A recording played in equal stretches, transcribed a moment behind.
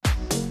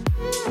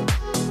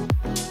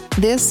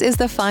This is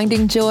the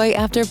Finding Joy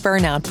After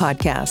Burnout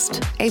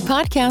podcast, a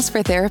podcast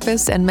for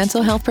therapists and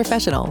mental health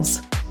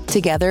professionals.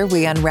 Together,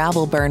 we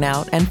unravel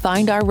burnout and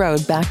find our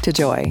road back to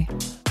joy.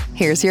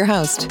 Here's your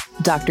host,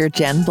 Dr.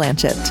 Jen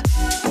Blanchett.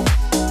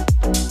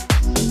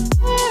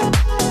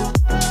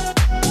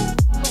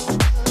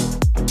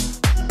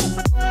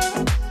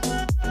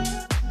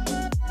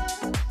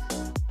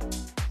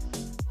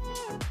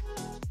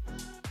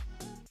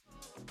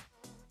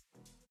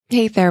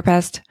 Hey,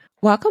 therapist.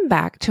 Welcome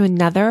back to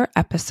another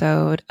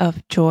episode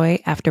of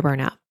Joy After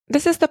Burnout.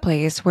 This is the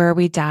place where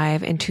we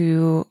dive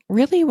into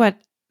really what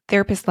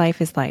therapist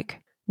life is like,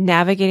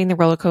 navigating the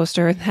roller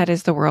coaster that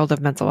is the world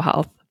of mental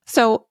health.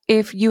 So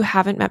if you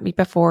haven't met me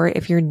before,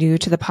 if you're new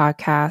to the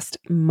podcast,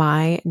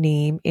 my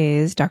name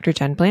is Dr.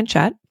 Jen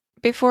Blanchett.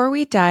 Before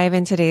we dive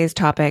into today's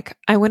topic,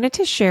 I wanted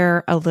to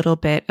share a little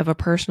bit of a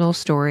personal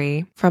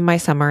story from my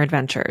summer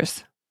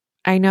adventures.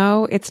 I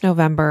know it's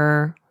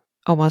November,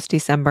 almost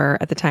December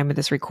at the time of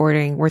this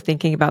recording. We're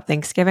thinking about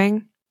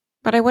Thanksgiving,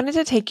 but I wanted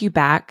to take you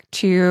back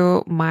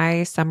to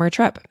my summer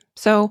trip.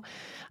 So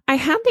I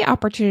had the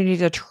opportunity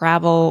to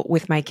travel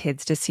with my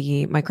kids to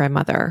see my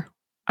grandmother.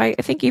 I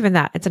think even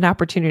that, it's an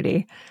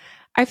opportunity.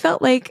 I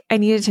felt like I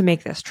needed to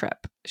make this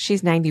trip.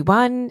 She's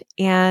 91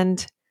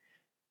 and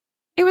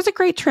it was a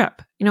great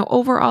trip.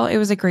 Overall, it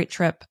was a great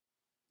trip.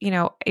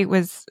 There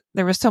was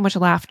so much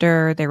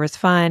laughter. There was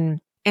fun.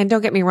 And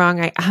don't get me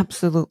wrong, I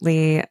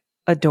absolutely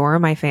adore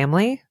my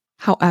family.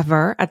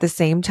 However, at the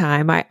same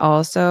time, I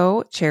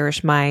also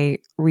cherish my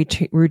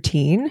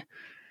routine,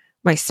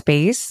 my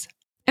space.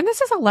 And this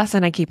is a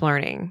lesson I keep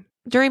learning.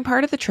 During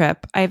part of the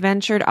trip, I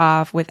ventured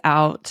off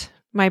without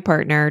my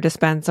partner to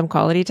spend some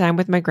quality time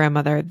with my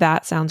grandmother.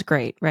 That sounds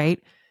great, right?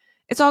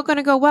 It's all going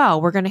to go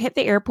well. We're going to hit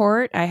the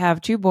airport. I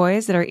have two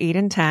boys that are 8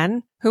 and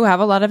 10 who have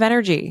a lot of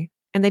energy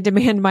and they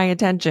demand my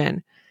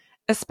attention,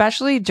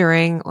 especially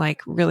during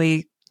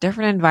really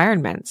different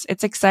environments.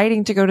 It's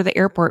exciting to go to the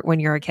airport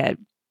when you're a kid.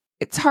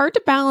 It's hard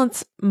to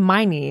balance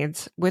my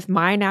needs with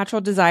my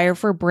natural desire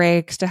for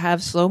breaks, to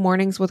have slow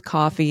mornings with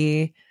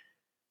coffee,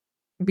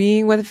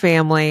 being with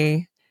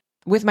family,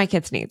 with my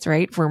kids' needs,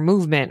 right? For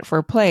movement,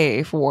 for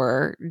play,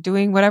 for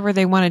doing whatever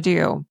they want to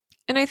do.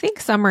 And I think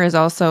summer is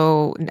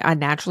also a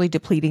naturally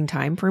depleting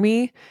time for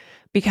me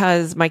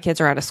because my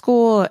kids are out of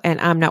school and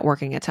I'm not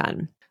working a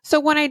ton. So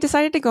when I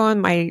decided to go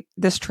on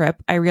this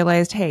trip, I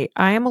realized, hey,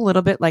 I am a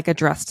little bit like a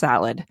dressed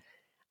salad.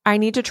 I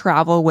need to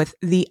travel with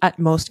the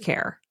utmost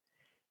care.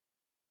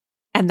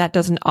 And that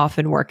doesn't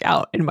often work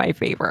out in my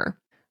favor.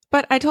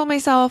 But I told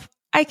myself,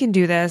 I can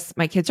do this.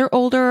 My kids are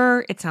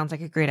older. It sounds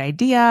like a great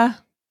idea.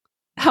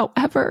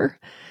 However,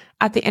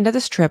 at the end of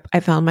this trip, I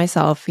found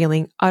myself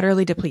feeling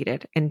utterly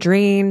depleted and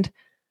drained.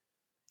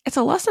 It's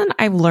a lesson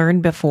I've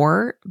learned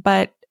before,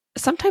 but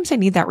sometimes I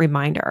need that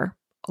reminder.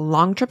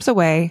 Long trips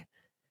away,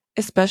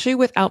 especially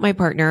without my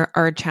partner,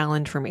 are a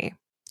challenge for me.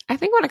 I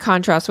think I want to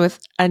contrast with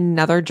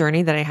another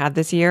journey that I had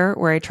this year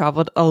where I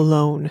traveled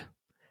alone.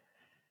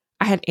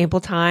 I had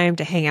ample time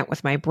to hang out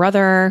with my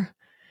brother,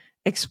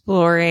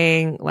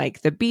 exploring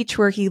the beach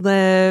where he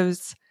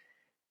lives.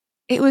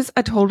 It was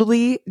a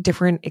totally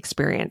different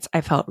experience. I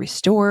felt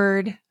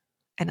restored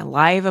and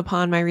alive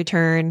upon my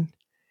return.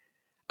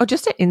 Oh,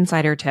 just an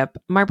insider tip.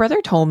 My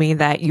brother told me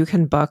that you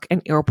can book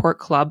an airport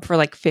club for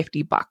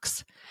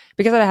 $50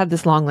 because I had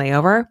this long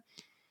layover.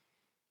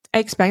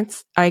 I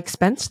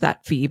expensed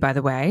that fee, by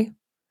the way,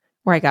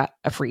 where I got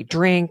a free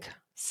drink,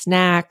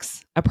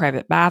 snacks, a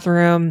private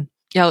bathroom.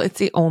 It's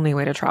the only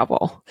way to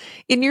travel.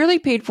 It nearly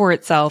paid for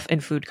itself in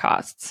food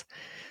costs.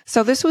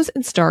 So this was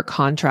in stark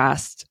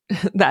contrast,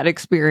 that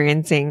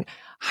experiencing,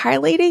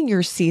 highlighting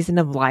your season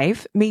of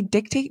life may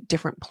dictate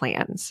different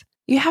plans.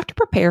 You have to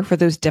prepare for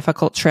those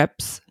difficult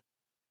trips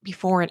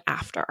before and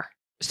after.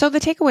 So the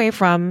takeaway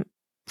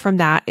from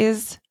that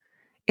is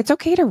it's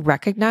okay to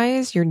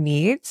recognize your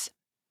needs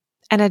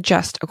and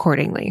adjust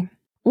accordingly.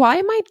 While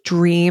I might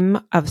dream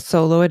of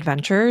solo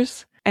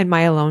adventures and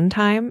my alone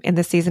time in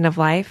this season of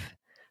life,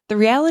 the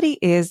reality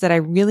is that I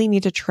really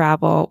need to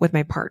travel with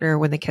my partner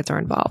when the kids are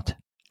involved.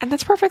 And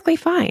that's perfectly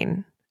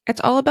fine. It's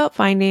all about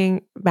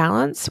finding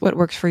balance, what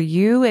works for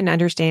you, and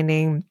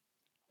understanding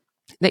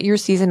that your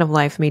season of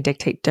life may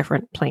dictate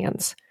different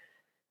plans.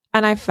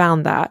 And I've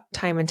found that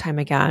time and time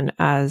again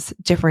as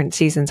different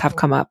seasons have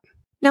come up.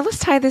 Now let's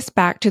tie this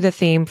back to the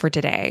theme for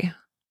today.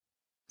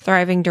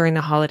 Thriving during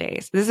the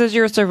holidays. This is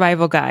your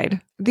survival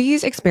guide.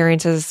 These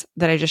experiences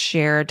that I just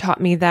shared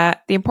taught me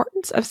that the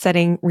importance of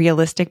setting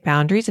realistic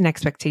boundaries and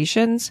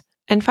expectations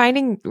and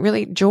finding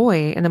really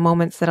joy in the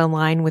moments that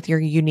align with your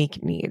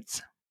unique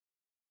needs.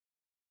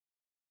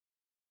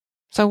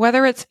 So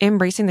whether it's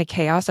embracing the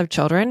chaos of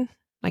children,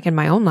 like in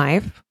my own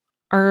life,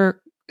 or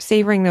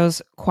savoring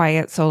those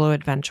quiet solo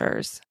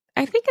adventures,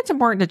 I think it's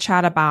important to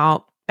chat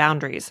about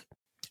boundaries.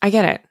 I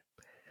get it.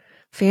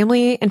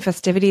 Family and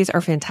festivities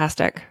are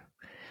fantastic.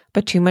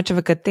 But too much of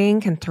a good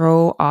thing can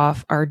throw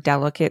off our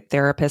delicate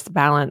therapist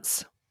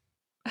balance.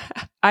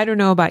 I don't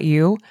know about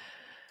you,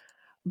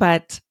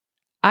 but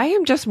I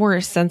am just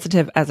more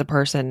sensitive as a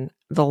person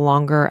the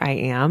longer I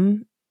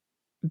am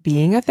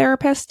being a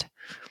therapist.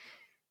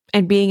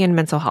 and being in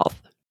mental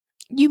health.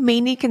 You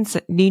may need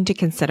to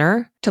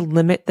consider to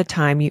limit the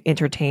time you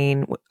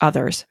entertain with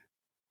others.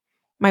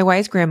 My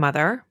wife's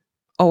grandmother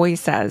always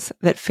says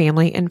that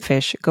family and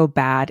fish go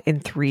bad in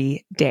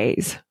 3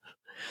 days.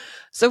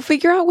 So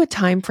figure out what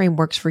time frame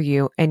works for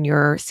you and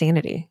your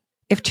sanity.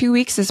 If 2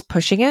 weeks is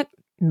pushing it,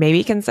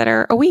 maybe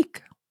consider a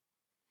week.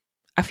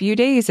 A few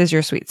days is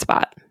your sweet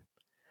spot.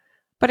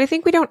 But I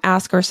think we don't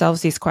ask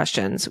ourselves these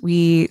questions.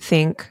 We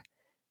think,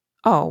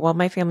 oh, well,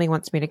 my family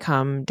wants me to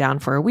come down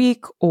for a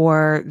week,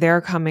 or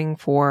they're coming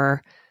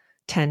for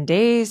 10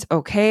 days.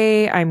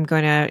 Okay, I'm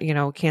going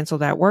to, cancel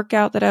that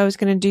workout that I was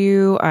going to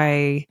do.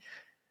 I,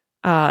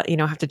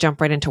 have to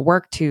jump right into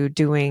work to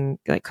doing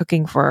like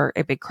cooking for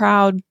a big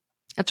crowd.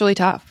 That's really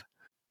tough.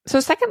 So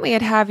secondly,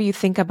 I'd have you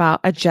think about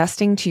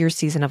adjusting to your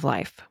season of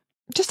life.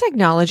 Just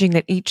acknowledging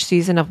that each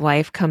season of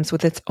life comes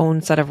with its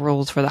own set of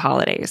rules for the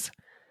holidays.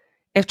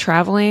 If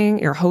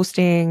traveling or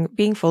hosting,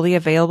 being fully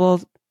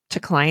available to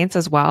clients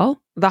as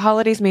well, the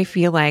holidays may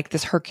feel like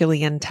this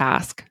Herculean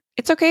task.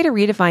 It's okay to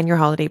redefine your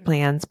holiday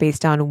plans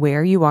based on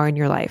where you are in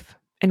your life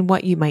and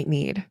what you might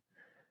need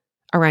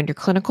around your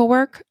clinical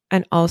work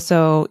and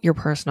also your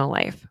personal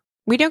life.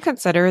 We don't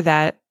consider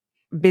that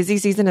busy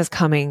season is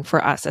coming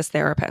for us as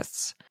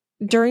therapists.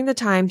 During the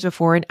times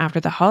before and after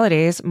the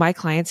holidays, my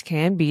clients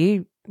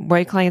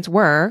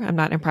were, I'm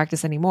not in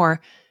practice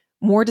anymore,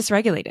 more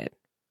dysregulated.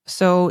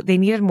 So they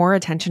needed more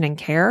attention and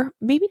care,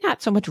 maybe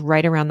not so much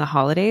right around the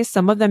holidays.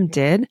 Some of them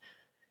did.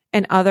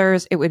 And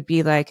others, it would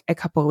be like a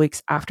couple of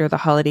weeks after the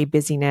holiday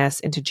busyness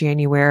into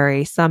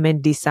January, some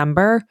in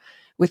December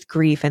with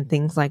grief and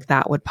things like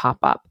that would pop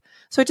up.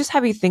 So I just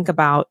have you think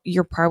about,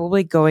 you're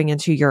probably going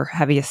into your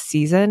heaviest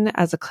season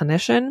as a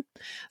clinician.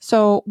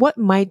 So what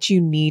might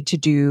you need to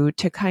do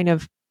to kind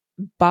of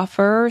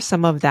buffer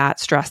some of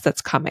that stress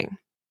that's coming?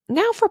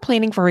 Now for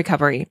planning for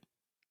recovery.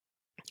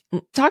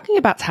 Talking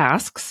about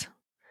tasks,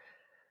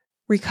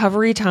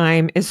 recovery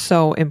time is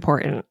so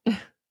important.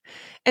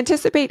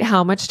 Anticipate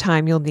how much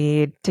time you'll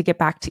need to get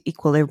back to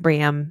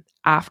equilibrium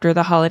after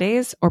the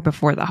holidays or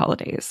before the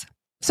holidays.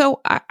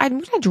 So I'm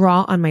going to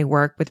draw on my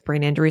work with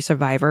brain injury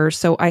survivors.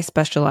 So I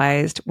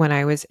specialized when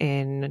I was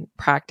in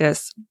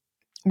practice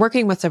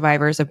working with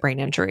survivors of brain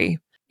injury.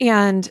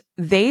 And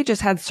they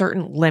just had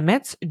certain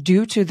limits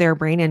due to their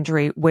brain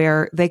injury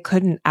where they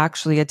couldn't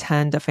actually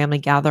attend a family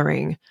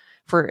gathering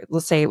for,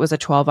 let's say it was a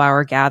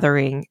 12-hour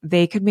gathering.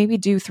 They could maybe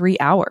do 3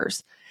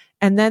 hours.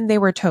 And then they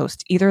were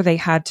toast. Either they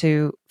had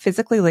to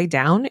physically lay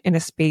down in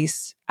a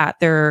space at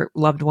their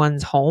loved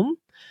one's home,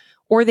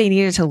 or they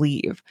needed to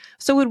leave.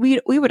 So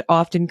we would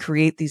often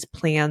create these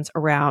plans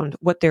around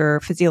what their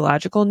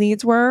physiological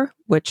needs were,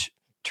 which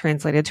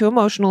translated to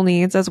emotional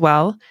needs as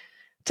well,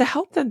 to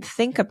help them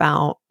think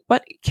about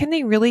what can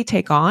they really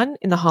take on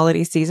in the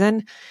holiday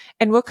season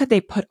and what could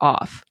they put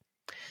off.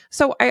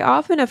 So I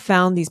often have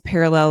found these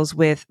parallels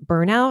with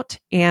burnout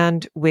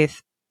and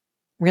with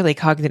really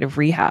cognitive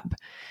rehab,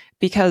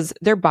 because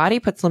their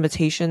body puts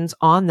limitations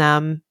on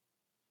them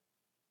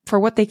for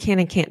what they can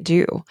and can't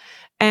do.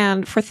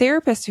 And for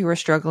therapists who are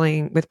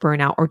struggling with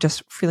burnout or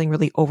just feeling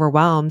really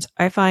overwhelmed,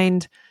 I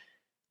find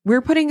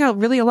we're putting a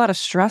lot of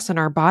stress on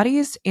our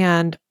bodies,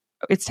 and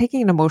it's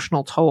taking an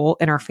emotional toll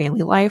in our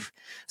family life.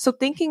 So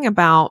thinking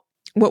about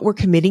what we're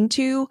committing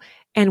to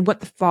and what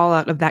the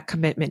fallout of that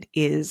commitment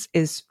is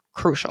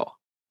crucial.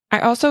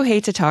 I also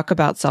hate to talk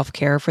about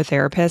self-care for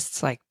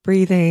therapists, like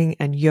breathing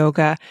and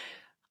yoga.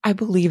 I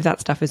believe that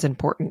stuff is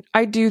important.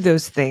 I do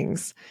those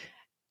things.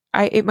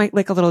 It might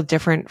look a little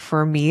different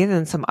for me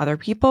than some other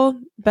people,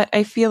 but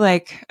I feel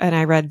like, and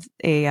I read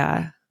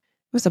it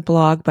was a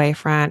blog by a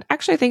friend.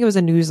 Actually, I think it was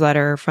a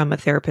newsletter from a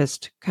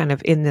therapist kind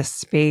of in this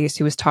space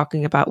who was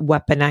talking about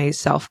weaponized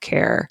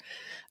self-care,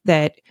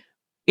 that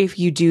if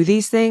you do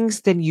these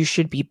things, then you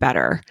should be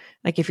better.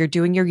 Like if you're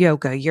doing your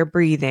yoga, your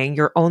breathing,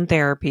 your own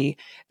therapy,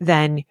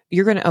 then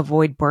you're going to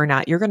avoid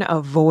burnout. You're going to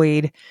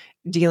avoid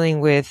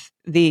dealing with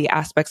the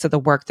aspects of the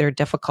work that are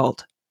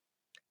difficult.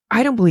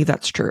 I don't believe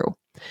that's true.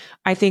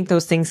 I think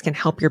those things can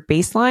help your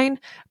baseline,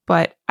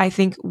 but I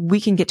think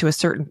we can get to a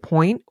certain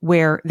point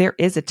where there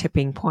is a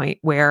tipping point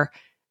where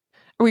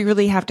we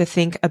really have to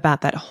think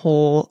about that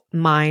whole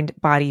mind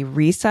body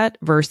reset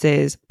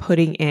versus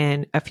putting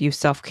in a few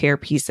self-care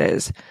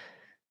pieces,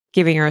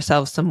 giving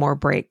ourselves some more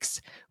breaks.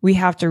 We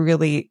have to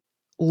really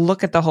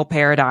look at the whole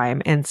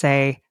paradigm and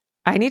say,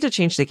 I need to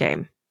change the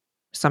game.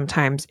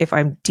 Sometimes if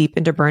I'm deep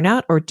into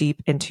burnout or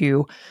deep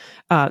into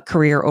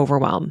career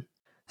overwhelm.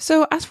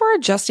 So as for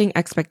adjusting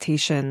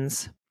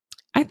expectations,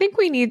 I think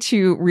we need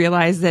to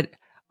realize that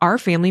our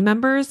family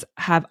members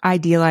have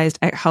idealized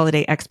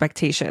holiday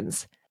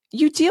expectations.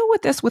 You deal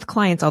with this with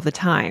clients all the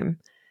time.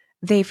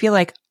 They feel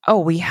like,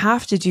 oh, we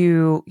have to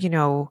do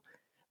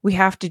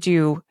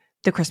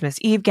the Christmas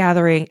Eve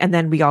gathering, and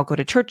then we all go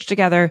to church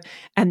together.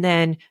 And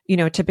then,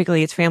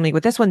 typically it's family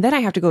with this one. Then I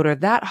have to go to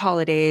that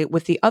holiday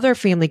with the other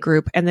family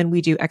group. And then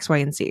we do X, Y,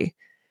 and Z.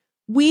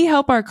 We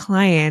help our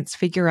clients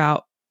figure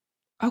out,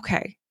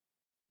 okay,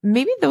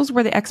 maybe those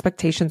were the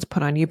expectations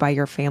put on you by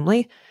your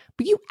family,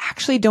 but you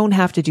actually don't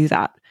have to do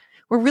that.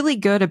 we're really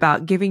good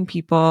about giving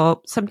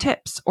people some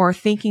tips or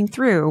thinking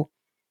through,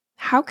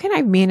 how can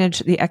I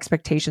manage the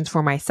expectations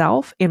for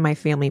myself and my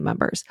family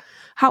members?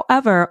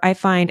 However, I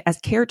find as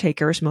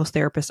caretakers, most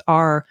therapists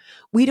are,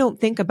 we don't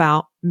think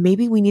about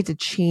maybe we need to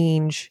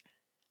change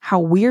how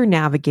we're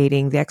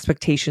navigating the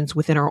expectations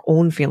within our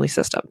own family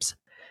systems.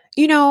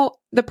 You know,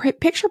 the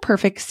picture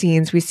perfect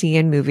scenes we see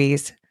in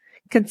movies,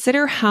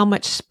 consider how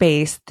much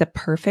space the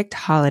perfect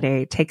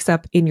holiday takes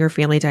up in your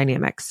family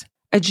dynamics.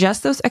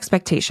 Adjust those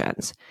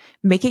expectations,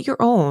 make it your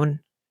own,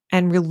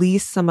 and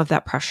release some of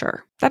that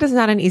pressure. That is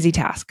not an easy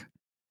task.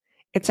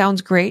 It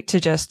sounds great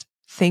to just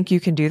think you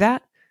can do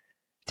that,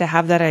 to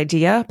have that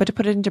idea, but to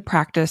put it into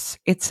practice,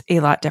 it's a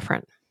lot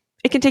different.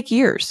 It can take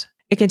years.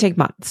 It can take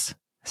months.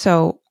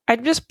 So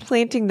I'm just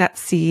planting that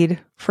seed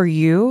for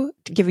you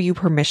to give you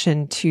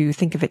permission to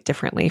think of it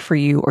differently for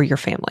you or your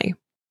family.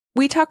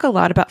 We talk a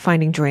lot about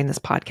finding joy in this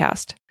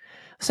podcast.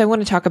 So I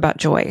want to talk about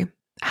joy.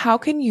 How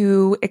can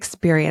you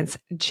experience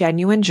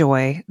genuine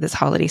joy this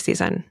holiday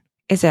season?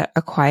 Is it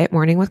a quiet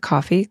morning with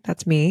coffee?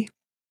 That's me.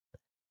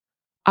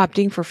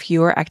 Opting for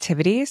fewer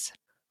activities,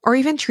 or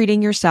even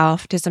treating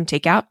yourself to some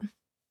takeout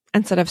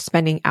instead of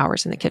spending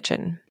hours in the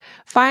kitchen.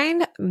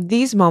 Find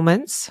these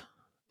moments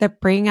that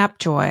bring up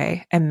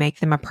joy and make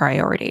them a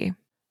priority.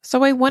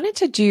 So I wanted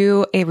to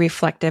do a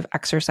reflective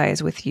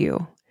exercise with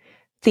you,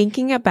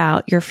 thinking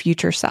about your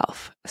future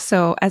self.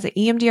 So as an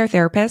EMDR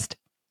therapist,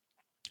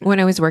 when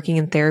I was working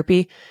in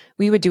therapy,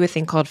 we would do a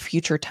thing called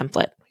future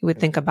template. We would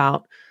think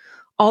about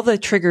all the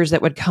triggers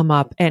that would come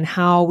up and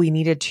how we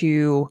needed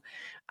to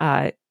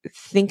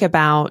think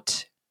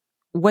about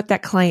what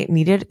that client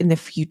needed in the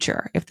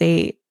future if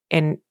they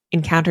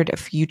encountered a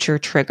future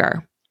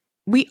trigger.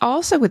 We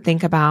also would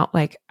think about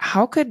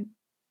how could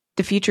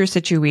the future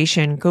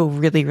situation go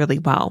really, really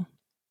well.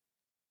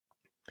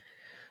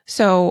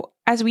 So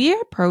as we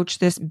approach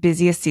the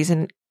busiest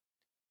season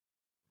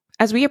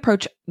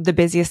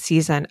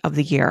of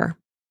the year,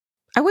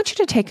 I want you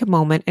to take a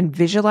moment and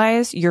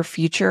visualize your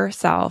future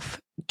self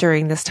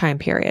during this time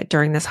period,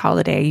 during this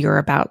holiday you're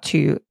about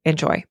to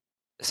enjoy.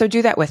 So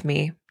do that with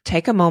me.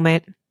 Take a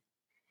moment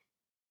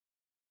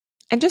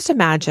and just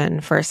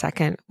imagine for a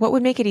second what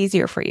would make it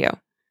easier for you.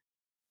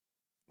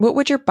 What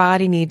would your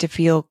body need to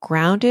feel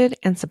grounded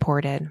and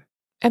supported?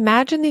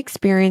 Imagine the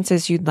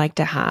experiences you'd like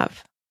to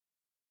have.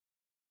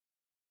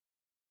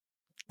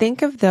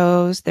 Think of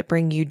those that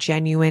bring you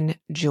genuine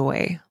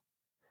joy.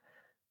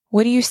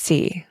 What do you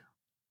see?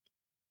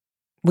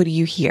 What do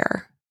you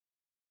hear?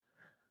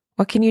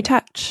 What can you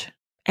touch?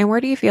 And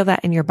where do you feel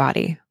that in your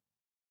body?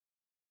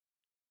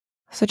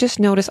 So just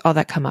notice all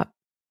that come up.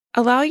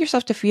 Allow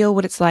yourself to feel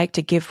what it's like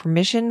to give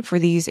permission for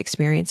these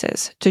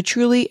experiences, to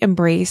truly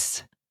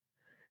embrace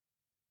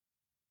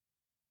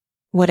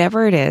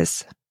whatever it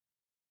is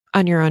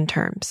on your own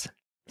terms.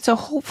 So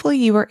hopefully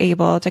you were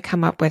able to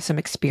come up with some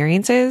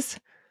experiences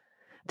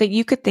that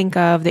you could think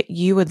of that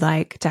you would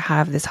like to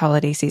have this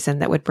holiday season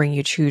that would bring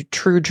you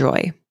true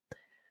joy.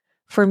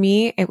 For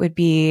me, it would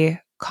be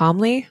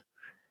calmly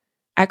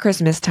at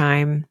Christmas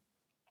time,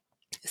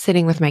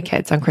 sitting with my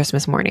kids on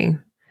Christmas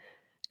morning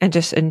and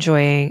just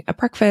enjoying a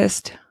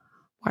breakfast,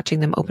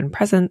 watching them open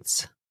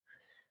presents,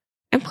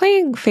 and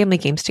playing family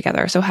games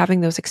together. So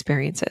having those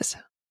experiences.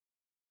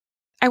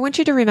 I want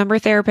you to remember,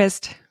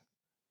 therapist,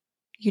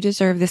 you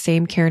deserve the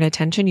same care and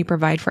attention you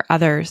provide for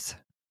others.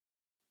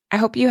 I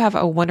hope you have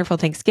a wonderful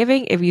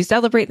Thanksgiving if you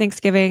celebrate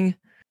Thanksgiving,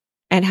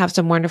 and have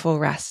some wonderful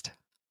rest.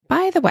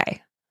 By the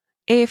way,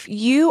 if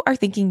you are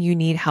thinking you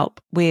need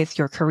help with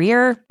your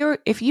career, or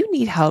if you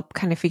need help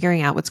kind of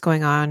figuring out what's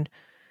going on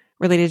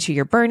related to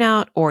your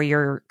burnout or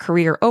your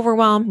career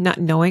overwhelm, not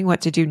knowing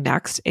what to do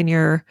next in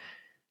your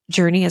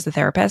journey as a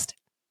therapist,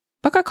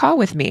 book a call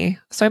with me.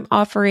 So I'm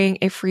offering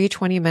a free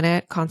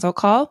 20-minute consult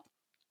call.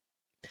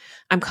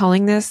 I'm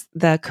calling this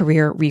the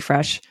Career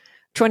Refresh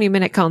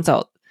 20-minute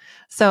consult.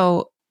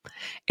 So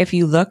if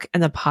you look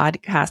in the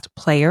podcast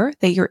player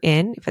that you're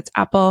in, if it's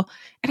Apple,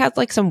 it has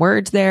some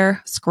words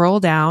there. Scroll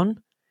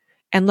down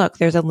and look,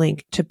 there's a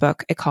link to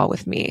book a call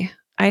with me.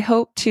 I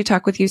hope to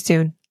talk with you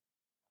soon.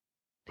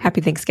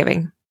 Happy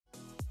Thanksgiving.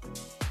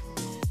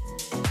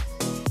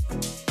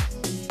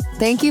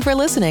 Thank you for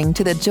listening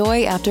to the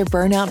Joy After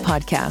Burnout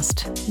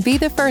podcast. Be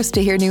the first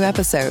to hear new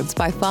episodes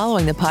by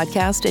following the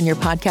podcast in your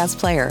podcast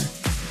player.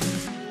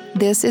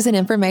 This is an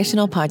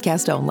informational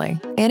podcast only.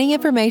 Any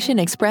information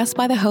expressed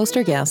by the host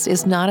or guest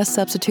is not a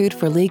substitute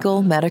for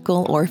legal,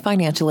 medical, or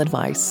financial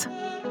advice.